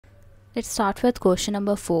Let's start with question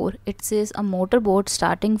number 4. It says a motorboat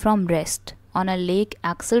starting from rest on a lake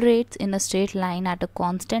accelerates in a straight line at a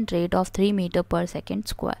constant rate of 3 meter per second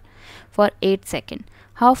square for 8 seconds.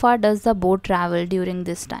 How far does the boat travel during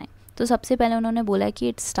this time? तो सबसे पहले उन्होंने बोला कि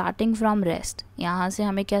it's starting from rest. यहाँ से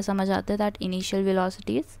हमें क्या समझ आता है that initial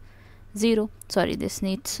velocity is 0. Sorry, this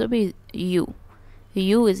needs to be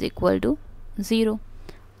u is equal to 0.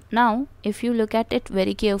 Now if you look at it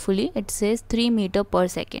very carefully, it says 3 meter per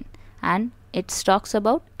second and it talks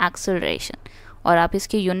about acceleration. और आप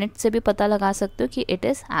इसके unit से भी पता लगा सकते हो कि it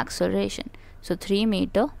is acceleration. So 3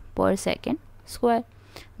 meter per second square.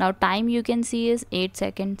 Now time you can see is 8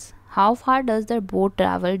 seconds. How far does the boat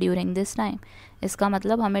travel during this time? इसका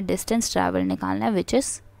मतलब हमें distance travel निकालना है which is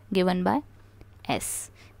given by s.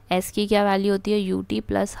 s की क्या value होती है ut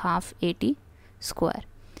plus half at square.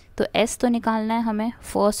 तो s तो निकालना है हमें.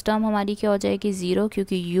 फर्स्ट टर्म हमारी क्या हो जाएगी 0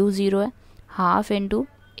 क्योंकि u 0 है. हाफ इंटू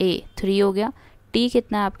a 3 हो गया. t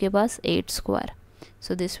कितना है आपके पास 8 square.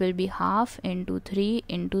 So this will be half into 3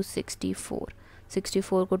 into 64.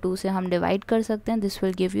 64 को 2 से हम डिवाइड कर सकते हैं. This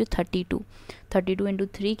will give you 32. 32 into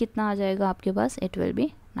 3 कितना आ जाएगा आपके पास? It will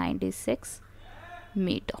be 96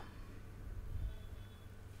 metre.